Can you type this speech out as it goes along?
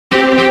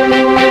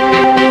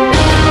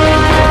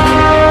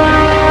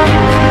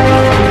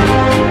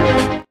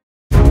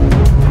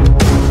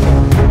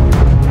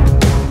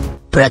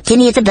ប្រធា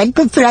នាធិបតី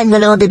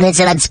Volodymyr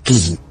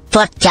Zelensky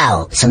ទាត់ចោល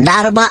សម្ដារ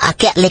របស់អ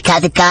គ្គលេខា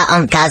ធិការអ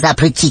ង្គការសហ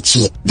ប្រជា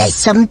ជាតិដែល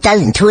សុំទៅ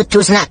ធ្វើទ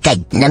ស្សនកិច្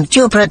ចនិង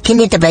ជួបប្រធា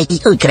នាធិបតី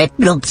អ៊ុយក្រែន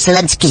លោក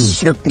Zelensky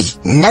រូបនេះ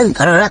នៅ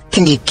រដ្ឋ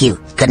ធានីគីវ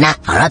គណៈ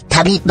រដ្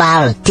ឋាភិបា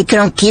លទីក្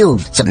រុងគីវ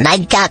សម្ដែង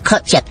ការខ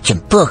កចិត្តចំ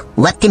ពោះ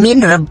វត្តមាន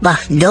រប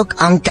ស់លោក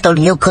អង្គតូ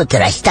នីយ៉ូ កូតេ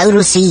រ៉េសទៅ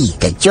រុស្ស៊ី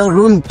ទៅចូល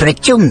រួមប្រ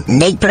ជុំ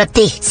នៃប្រ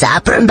ទេសសហ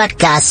ប្រតិបត្តិ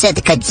ការសេដ្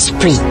ឋកិច្ចស្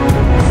ព្រីត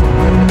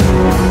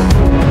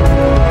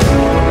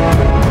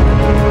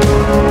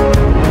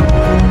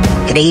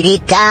រា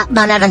យការណ៍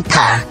បានដឹង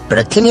ថាប្រ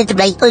ធានាធិប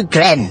តីអ៊ុយ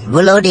ក្រែន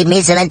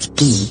Volodymyr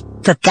Zelensky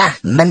ប្រកាស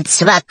មិន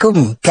ស្វាគម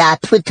ន៍ការ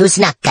ធ្វើទស្ស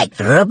នកិច្ច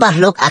របស់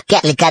លោកអគ្គ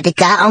លេខាធិ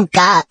ការអង្គ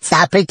ការស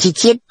ហប្រជា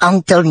ជាតិអង្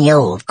គតូនីយ៉ូ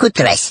កូ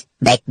តេរ៉េស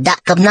ដែលដា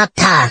ក់កំណត់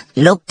ថា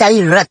លោកទៅ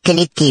រដ្ឋធា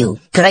នីគីវ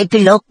ក្រោយពី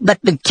លោកបិទ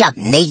បញ្ចប់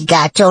នៃ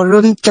ការចូល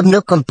រួមជំនួ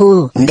បកម្ពុជា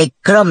នៃ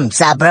ក្រុម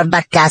សហប្រតិប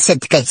ត្តិការសេ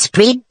ដ្ឋកិច្ចស្ព្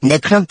រីតនៅ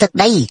ក្នុងទឹក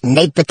ដី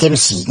នៃប្រទេសរុ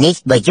ស្ស៊ីនេះ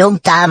បើយោង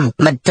តាម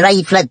មន្ត្រី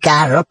ផ្លូវកា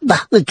ររប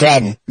ស់អ៊ុយក្រែ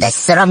នដែល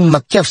ស្រង់ម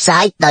កចុះផ្សា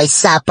យដោយ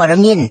សារព័ត៌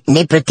មាន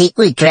នៃប្រទេស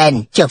អ៊ុយក្រែន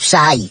ចុះផ្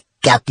សាយ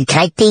កាលពីថ្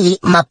ងៃទី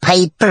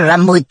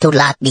26 តុ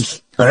លានេះ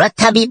រដ្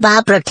ឋាភិបាល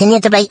ប្រធានា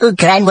ធិបតីអ៊ុយ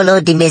ក្រែន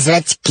Volodymyr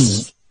Zelensky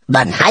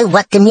បានហៅវ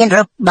ត្តមានរ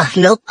បស់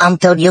លោកអង្គ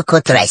តូនីយ៉ូ កូ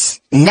តេរ៉េស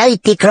នៅ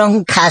ទីក្រុង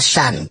ខា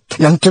សាន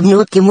ក្នុងជំនួ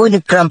បជាមួយនឹ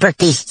ងក្រុមប្រ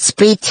ទេសស្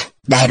ព្រីត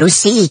ដែលរុ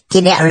ស្ស៊ីជា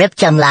អ្នករៀប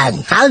ចំឡើង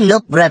ហើយលោ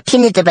កប្រធា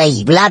នាធិបតី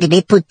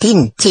Vladimir Putin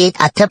ជា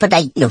អធិប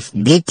តីនោះ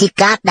វាជា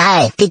ការដែ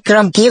លទីក្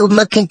រុងគីវ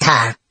មើលឃើញថា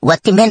វ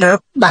ត្តមានរ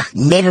បស់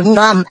មេដឹក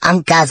នាំអ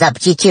ង្គការសហប្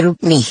រជាជាតិរូប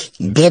នេះ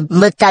ដែល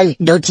មើលទៅ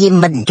ដូចជា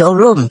មិនចូល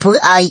រួមធ្វើ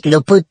ឲ្យលោ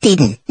កពូទីន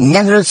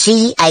និងរុស្ស៊ី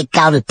ឯ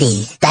កោនោះទេ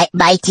តែ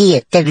បែរជា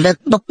ទៅលើក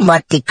បុកមា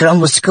ត់ទីក្រុង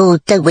មូស្គូ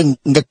ទៅវិញ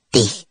នឹក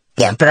ទេ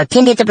ទាំងប្រធា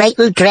នាធិបតី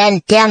អ៊ុយក្រែន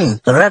ទាំង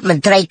រដ្ឋម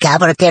ន្ត្រីការ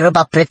បរទេសរប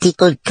ស់ប្រទេស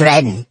អ៊ុយក្រែ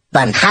ន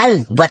បានហៅ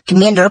វត្ត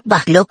មានរប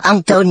ស់លោកអ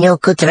ង្គតូនីយ៉ូ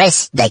កូតេរ៉េស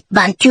ដែល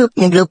បានជួប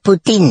នឹងលោកពូ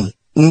ទីន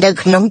នៅ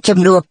ក្នុងជំ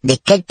នួបនៃ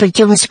កិច្ចប្រ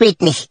ជុំស្ព្រីត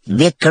នេះ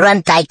វាគ្រា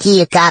ន់តែជា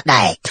ការ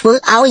ដែលធ្វើ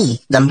ឲ្យ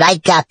តម្លៃ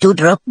ការទូត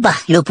របស់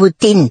លោកពូ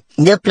ទីន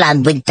ងើបឡើង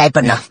វិញតែ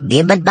ប៉ុណ្ណោះវា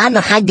មិនបានប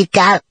ង្ហាញពី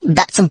ការ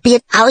ដាក់សម្ពាធ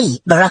ឲ្យ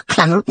បរិះខ្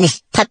លាំងរូបនេះ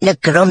ស្ថិតនៅ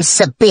ក្រោម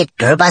សម្ពាធ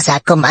របស់សហ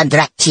គមន៍អន្ត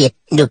រជាតិ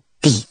នោះ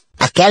ទេ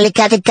អគ្គលេ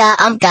ខាធិការ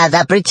អង្គការស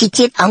ហប្រជា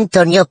ជាតិអង្គ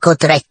តូនីយ៉ូ កូ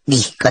តេរ៉េស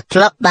នេះក៏ធ្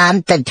លាប់បាន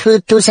ទៅធ្វើ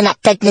ទស្សន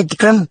កិច្ចនៅទី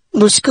ក្រុង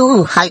មូស្គូ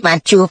ហើយបាន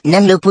ជួបនឹ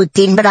ងលោកពូ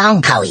ទីនម្ដង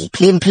ហើយ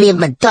ភ្លាម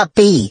បន្ទាប់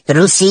ពី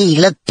រុស្ស៊ី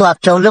លើកទ័ព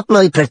ចូលលុក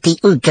លុយប្រទេស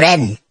អ៊ុយក្រែ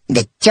ន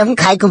នៅចុង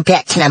ខែកុម្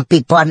ភៈឆ្នាំ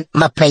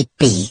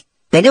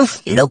2022ពេលនោះ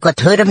លោកក៏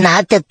ធ្វើដំណើរ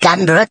ទៅកា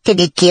ន់រដ្ឋធា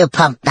នីគីវផ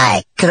ងដែរ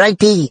ក្រោយ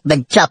ពីប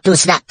ញ្ចប់ទ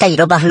ស្សនកិច្ច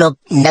របស់លោក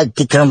នៅ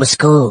ទីក្រុងមូ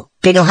ស្គូ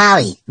ពេលនោះហើ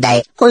យដែល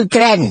អ៊ុយ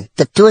ក្រែន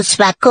ទទួលស្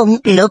វាគមន៍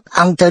លោក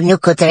អង្គតូនីយ៉ូ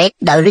កូតេរ៉េស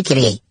ដោយរីក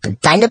រាយប៉ុន្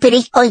តែនៅពេល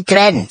នេះអ៊ុយក្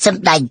រែនស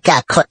ម្ដែងកា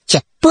រខកចិ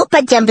ត្តពួកប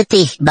ច្ចាំប្រ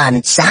ទេសបាន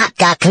សហ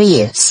ការគ្នា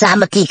សា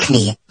មគ្គីគ្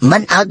នាមិ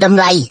នឲ្យតម្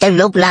លៃទៅ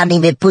លោក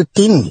Vladimir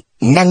Putin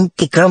និង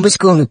ទីក្រុងមូ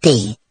ស្គូនោះទេ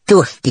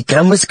ទោះទីក្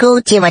រុងមូស្គូ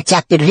ជាម្ចា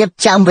ស់រៀប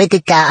ចំវេទិ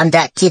កាអន្ត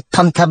រជាតិ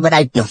ធំៗបណ្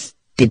ដោយនោះ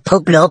ពិភព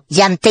លោក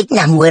យ៉ាងតិច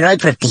ណាស់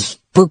100ប្រទេស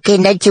ពួកគេ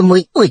នៅជាមួ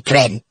យអ៊ុយក្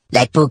រែន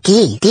ដែលពួកគេ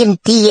ទាម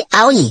ទារ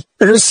ឲ្យ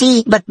រុស្ស៊ី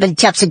បិទបញ្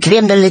ចប់សង្គ្រា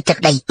មនៅលើទឹក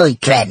ដីអ៊ុយ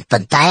ក្រែនប៉ុ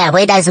ន្តែអ្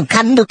វីដែលសំ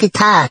ខាន់នោះគឺ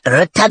ថារ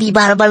ដ្ឋាភិ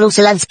បាលរបស់លោក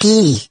Zelensky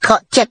ខ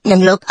កចិត្តនឹ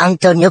ងលោកអង្គ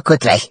តូនីយ៉ូ កូ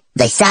តេរ៉េស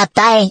ដោយសារ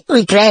តែអ៊ុ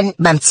យក្រែន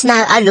បានស្នើ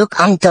ឲ្យលោក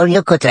អង្គតូនី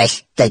យ៉ូ កូតេរ៉េស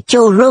ទៅ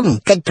ចូលរួម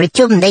កិច្ចប្រ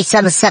ជុំនៃស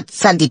ន្និសីទ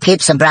សន្តិភាព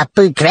សម្រាប់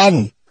អ៊ុយក្រែន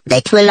ដែ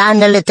លធ្វើឡើង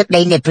នៅលើទឹក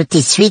ដីនៃប្រទេ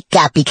សស្វីស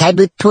កាលពីខែ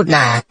មិថុ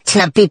នាឆ្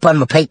នាំ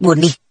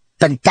2024នេះ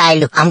ប៉ុន្តែ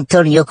លោកអង្គតូ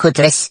នីយ៉ូ កូ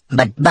តេរ៉េស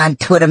មិនបាន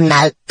ធ្វើដំ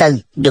ណើរទៅ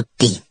នោះ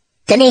ទេ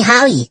តែនេះ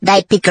ហើយដែ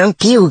លទីក្រុង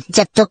គីវ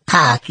ចាត់ទុក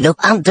ថាលោក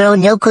អង្គតូ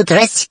នីយ៉ូ កូតេ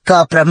រ៉េសក៏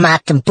ប្រមាថ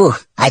ចំពោះ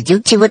អាយុ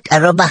ជីវិត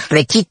របស់ប្រ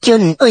ជាជ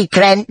នអ៊ុយ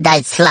ក្រែនដែល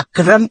ស្លាប់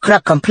ក្រោមគ្រា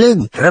ប់កាំភ្លើង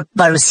រប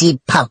ស់រុស្ស៊ី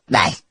ផង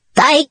ដែរ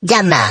តែ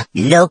យ៉ាងណា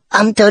លោកអ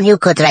ង្គតូនីយ៉ូ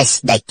កូតេរ៉េស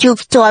ដែលជួប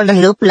ផ្ទាល់នឹង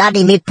លោក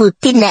Vladimir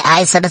Putin នៅឯ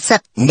សន្និសី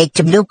ទនៃ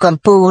ជំនួបក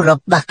ម្ពុជារ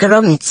បស់ក្រុ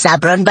មសហ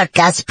ប្រតិបត្តិ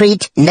ការស្ព្រីត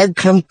នៅ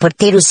ក្នុងប្រ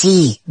ទេសរុស្ស៊ី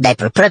ដែល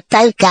ប្រព្រឹត្ត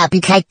ទៅកាលពី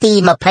ថ្ងៃទី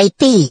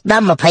22ដ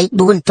ល់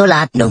24តុ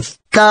លានោះ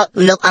ក៏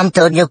លោកអង្គ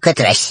តូនីយ៉ូ កូ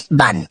តេរ៉េស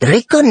បាន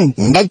រិះគន់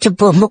នៅចំ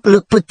ពោះមុខលោ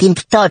កពូទីន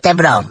ផ្ទាល់តែ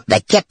ម្ដងដែ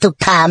លចាត់ទុក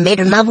ថាមេ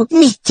ដឹកនាំ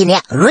នេះជាអ្ន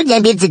ករ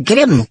ញ៉ាំមានសង្គ្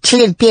រាមឈ្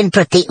លានពាន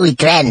ប្រទេសអ៊ុយ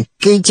ក្រែន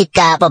គឺជា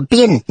ការបំ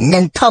ពាននឹ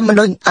ងធម្ម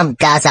នុញ្ញអង្គ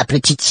ការសហប្រ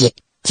ជាជាតិ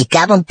ជា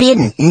ការបំពាន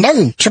នៅ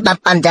ច្បា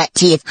ប់អន្តរ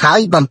ជាតិហើយ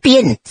បំពា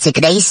នសេច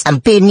ក្តីអំ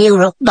ពាវនាវ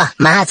របស់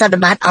មហាសន្និ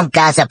បាតអង្គ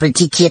ការសហប្រ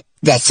ជាជាតិ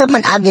ដែលសូមមិ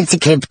នឲ្យមានស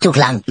ង្គ្រាមផ្ទុះ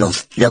ឡើងនោះ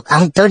លោកអ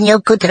ង្គតូនីយ៉ូ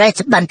កូតេរ៉េស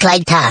បានថ្លែ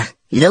ងថា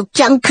លោក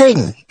ចង់ឃើញ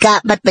ការ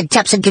បិទបញ្ច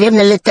ប់សង្គ្រាម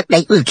នៅលើទឹកដី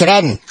អ៊ុយក្រែ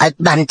នឲ្យ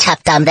បានឆា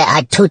ប់តាមដែលអា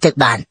ចធ្វើទៅ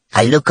បាន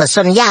ហើយលោកក៏ស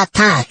ន្យា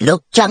ថាលោក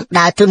ចង់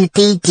ដើរតួនា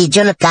ទីជាយ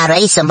ន្តកា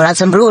រីសម្រាប់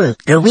សម្រួល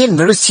រវាង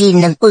រុស្ស៊ី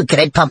និងអ៊ុយក្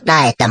រែនផង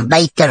ដែរដើម្បី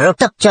ទៅរក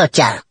តុចរ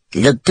ចា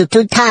លោកទូទ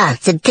ថា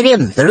សង្គ្រាម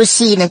រុស្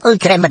ស៊ីនិងអ៊ុយ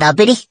ក្រែនមកដល់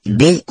ពេលនេះ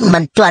វាមិ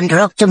នទាន់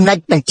រកចំណុច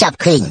បញ្ចប់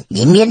ឃើញ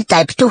វាមានតែ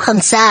ផ្ទុះហិ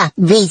ង្សា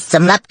វាយស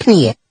ម្លាប់គ្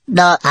នា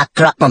ដ៏អា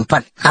ក្រក់បំផុ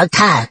តហើយ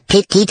ថាភា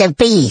គីទាំង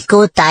ពីរគួ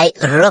រតែ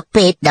រក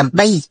ពេលដើម្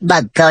បីបើ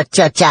កច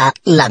រចា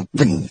ឡើង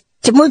វិញ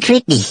ជាមួយគ្រី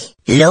តនេះ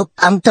លោក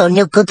អង់តូ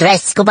ញូ กูเตเร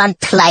สក៏បាន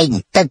ថ្លែង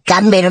ទៅកា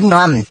ន់មេដឹក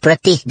នាំប្រ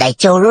ទេសដែល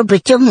ចូលរួមប្រ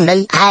ជុំនៅ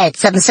ឯ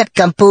សន្និសីទ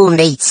កម្ពុជា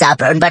នៃសហ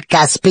ប្រតិបត្តិ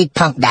ការ Speed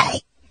ផងដែរ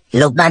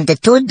លោកបានទ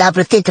ទួលដល់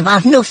ប្រទេសទាំងអ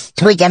ស់នោះ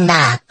ធ្វើយ៉ាង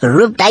ណា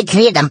រួមដៃគ្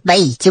នាដើម្បី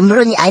ជំ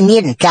រុញឲ្យមា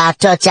នការ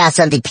ចរចាស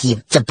ន្តិភាព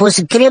ចំពោះស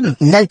ង្គ្រាម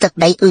នៅទឹក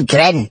ដីអ៊ុយក្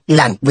រែន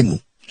ឡើងវិញ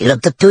លោក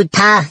ទទួល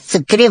ថាស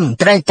ង្គ្រាម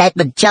ត្រូវតែ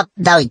បញ្ចប់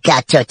ដោយកា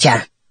រចរចា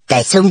តែ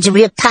សូមជម្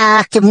រាបថា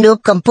ជំនួប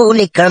កម្ពុជា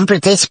នៃក្រុមប្រ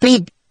ទេស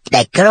Speed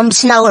ដែលក្រុម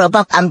ស្នូលរប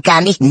ស់អង្គការ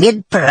នេះមាន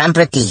5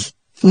ប្រទេស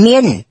មា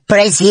នប្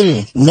រេស៊ីល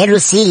មាន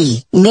រុស្ស៊ី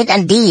មានឥ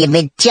ណ្ឌា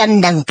មានចិន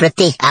និងប្រ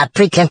ទេសអាហ្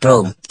វ្រិកខាងត្បូ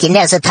ងជាអ្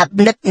នកស្ថាប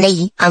និកនៃ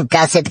អង្គ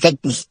ការសេដ្ឋកិច្ច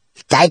នេះ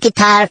តែគេ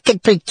ថាកិច្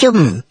ចប្រជុំ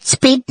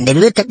Speed នៅ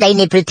លើទឹកដី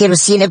នៃប្រទេសរុ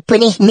ស្ស៊ីនៅពេល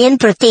នេះមាន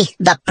ប្រទេស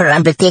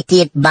15ប្រទេស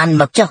ទៀតបាន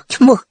មកចុះ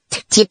ឈ្មោះ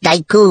ជាដៃ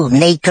គូ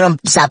នៃក្រុម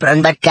សហប្រ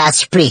តិបត្តិការ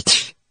Speed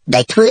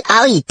ដែលធ្វើ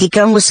ឲ្យទីក្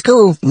រុងមូស្គូ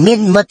មាន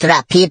មោទន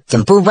ភាព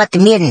ចំពោះវត្ត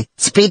មាន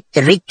Speed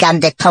រីកកាន់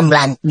តែធំ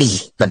ឡើងនេះ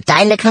ប៉ុន្តែ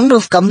នៅក្នុង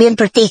នោះក៏មាន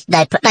ប្រទេស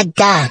ដែលផ្ដាច់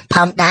ការផ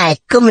ងដែរ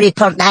គុំរីក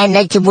ផងដែរ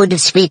នៅជាមួយនឹ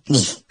ង Speed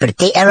នេះប្រ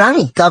ទេសអ៊ីរ៉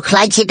ង់ក៏ខ្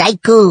លាចជាដៃ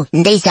គូ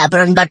នៃសហប្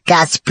រតិបត្តិកា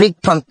រ Speed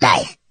ផងដែ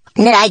រ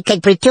នៅឯកិច្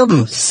ចប្រជុំ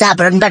សហ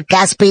ប្រតិបត្តិ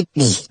ការ Speed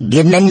នេះ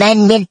វាមិនមែន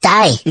មាន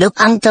តែលោក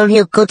អង់តូ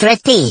ញូ กูเตเรส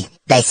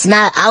ដែលស្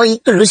នើឲ្យ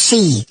រុស្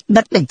ស៊ី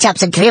បិទបញ្ចប់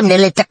សង្គ្រាមនៅ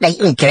លើទឹកដី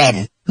អ៊ុយក្រែន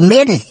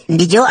មាន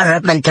នាយករ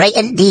ដ្ឋមន្ត្រី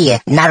ឥណ្ឌា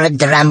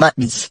Narendra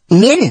Modi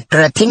មាន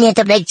ប្រធានា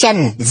ធិបតីចិន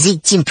Xi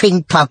Jinping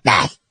ផង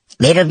ដែរ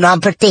មេដឹកនាំ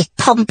ប្រទេស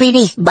ធំពីរ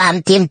នេះបាន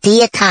ទាមទា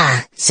រថា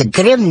សង្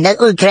គ្រាមនៅ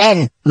អ៊ុយក្រែន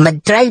មិន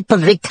ត្រូវព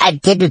ង្រីកថែម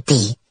ទៀតនោះ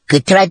ទេគឺ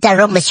ត្រូវតែ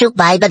រកមធ្យោ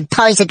បាយបន្ថ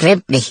យសង្គ្រាម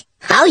នេះ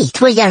ហើយ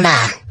ធ្វើយ៉ាងណា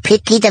ភា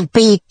គីទាំង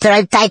ពីរត្រូ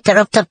វតែទៅរ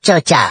កទប់ចរ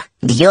ចា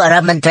នាយករ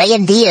ដ្ឋមន្ត្រីឥ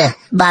ណ្ឌា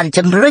បាន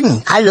ជំរុញ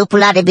ឲ្យលោក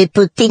Vladimir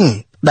Putin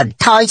បន្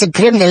ថយសង្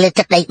គ្រាមនៅលើ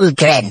ទឹកដីអ៊ុយ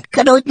ក្រែន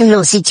ក៏ដូចនឹងលោ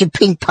ក Xi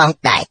Jinping ផង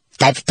ដែរ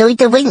តែផ្ទុយ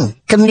ទៅវិញ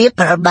គំនា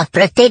បរបស់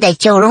ប្រទេសដែល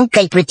ចូលរួម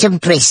កិច្ចប្រជុំ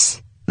BRICS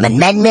មិន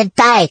មែនមាន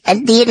តែឥ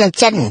ណ្ឌានិង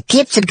ចិន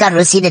គៀបសង្កត់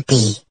រុស្ស៊ីនោះ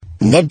ទេ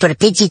នៅប្រ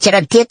ទេសជាច្រើ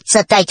នទៀត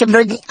សុទ្ធតែជំ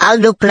រុញឲ្យ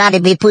លោក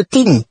Vladimir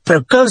Putin ប្រ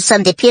គល់ស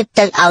ន្តិភាព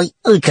ទៅឲ្យ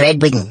អ៊ុយក្រែន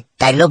វិញ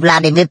តែលោក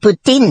Vladimir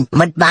Putin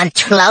មិនបាន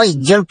ឆ្លើយ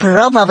យល់ព្រ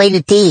មអ្វី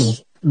នោះទេ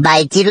បែ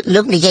រជា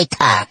លោកនិយាយ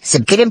ថាស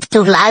ង្គ្រាមផ្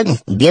ទុះឡើង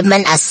វាមិ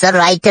នអាស្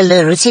រ័យទៅលើ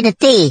រុស្ស៊ីនោះ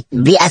ទេ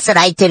វាអាស្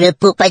រ័យទៅលើ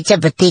ពួកបច្ចេក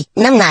ប្រទេស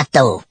និង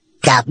NATO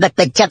ការបិទ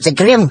បញ្ចប់សង្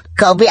គ្រាម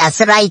ក៏វាអា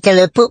ស្រ័យទៅ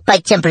លើពួកប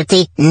ច្ចេកប្រទេ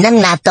សនិង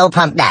NATO ផ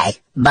ងដែរ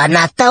បើ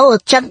NATO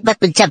ចង់បិទ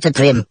បញ្ចប់សង្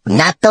គ្រាម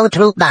NATO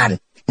ធ្វើបាន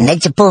នៅ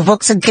ចំពោះមុខ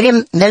សង្គ្រាម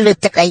នៅលើ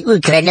ទឹកដីអ៊ុយ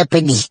ក្រែននៅពេ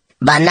លនេះ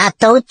បើ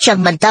NATO ច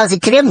ង់បន្តស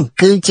ង្គ្រាម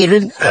គឺជារឿ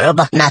ងរប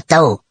ស់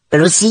NATO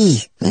រុស្ស៊ី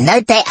នៅ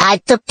តែអាច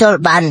ទប់ទល់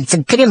បានស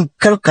ង្គ្រាម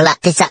គ្រប់កលៈ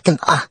ទេសៈទាំង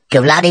អស់កូ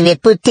ឡាឌីមី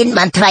ពូទីន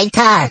បានថ្លែង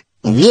ថា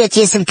វា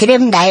ជាសង្គ្រា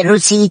មដែលរុ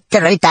ស្ស៊ី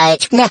ត្រូវតែ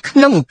ឈ្នះក្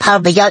នុងផល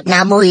ប្រយោជន៍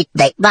ណាមួយ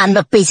ដែលបានម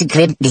កពីសង្គ្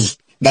រាមនេះ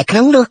ដែលក្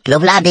នុងនោះលោ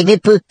ក Vladimir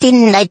Putin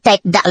នៅតែ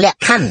ដាក់លក្ខ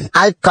ខណ្ឌ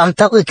ឲ្យកង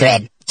ទ័ពអ៊ុយក្រែន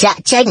ចាក់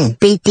ចេញ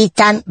ពីទី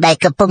តាំងដែល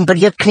កំពុងប្រ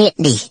យុទ្ធគ្នា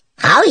នេះ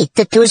ហើយទ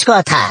ទួលស្គា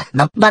ល់ថា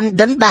តំបន់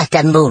ដុនបាស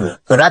ទាំងមូល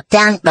រាប់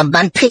ទាំងតំប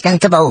ន់ភាគខាង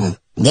ត្បូង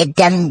អ្នក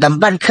ទាំងតំ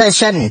បន់ខឺ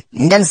សន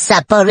និងសា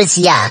ប៉ូរី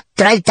សៀ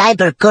ត្រូវតែ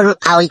ប្រគល់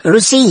ឲ្យ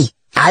រុស្ស៊ី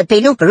ហើយពេល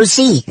នោះរុស្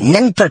ស៊ី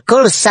នឹងប្រគ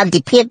ល់សន្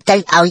តិភាពទៅ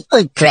ឲ្យអ៊ុ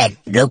យក្រែន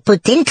លោកពូ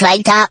ទីនថ្លែង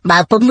ថាបើ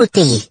ពុំនោះ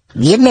ទេ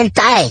វាមាន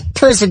តែ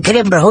ធ្វើសង្គ្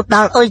រាមរហូតដ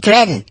ល់អ៊ុយក្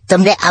រែនទ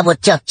ម្លាក់អាវុធ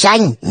ចុះចា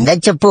ញ់នៅ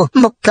ចំពោះ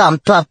មុខកង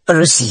ទ័ព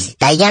រុស្ស៊ី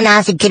តែយ៉ាងណា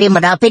សង្គ្រាមម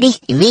កដល់ពេលនេះ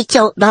វា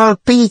ចូលដល់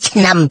2ឆ្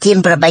នាំជាង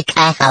8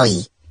ខែហើយ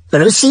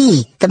រុស្ស៊ី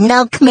ទំន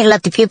ងគ្មានល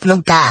ទ្ធភាពក្នុ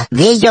ងការ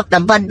វាយក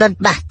តំបន់ដុន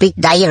បាសពី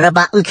ដៃរប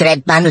ស់អ៊ុយក្រែន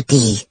បាននោះ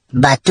ទេ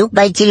បើទោះ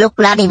បីជាលោក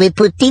Vladimir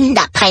Putin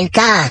ដាក់ផែន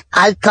ការ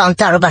ឲ្យកង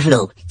ទ័ពរបស់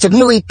លោកជំ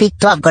នួយពី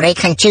ទ័ពកូរ៉េ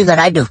ខាងជើងក៏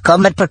ដោយនោះក៏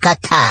មិនប្រកាស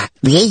ថា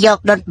វាយក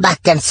ដុនបាស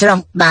ទាំងស្រុង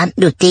បាន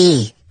នោះទេ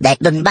ដែល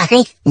ដុនបាស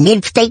នេះមាន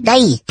ផ្ទៃដី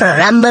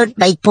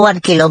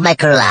 53,000 គីឡូម៉ែត្រ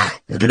ក្រឡា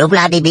លោក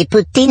Vladimir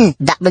Putin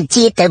ដាក់បញ្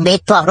ជាទៅមេ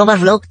ទ័ពរប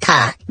ស់លោកថា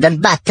ដុន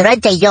បាសត្រូវ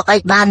តែយកឲ្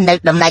យបាននៅ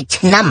ដំណាច់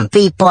ឆ្នាំ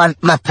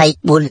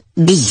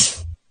2024នេះ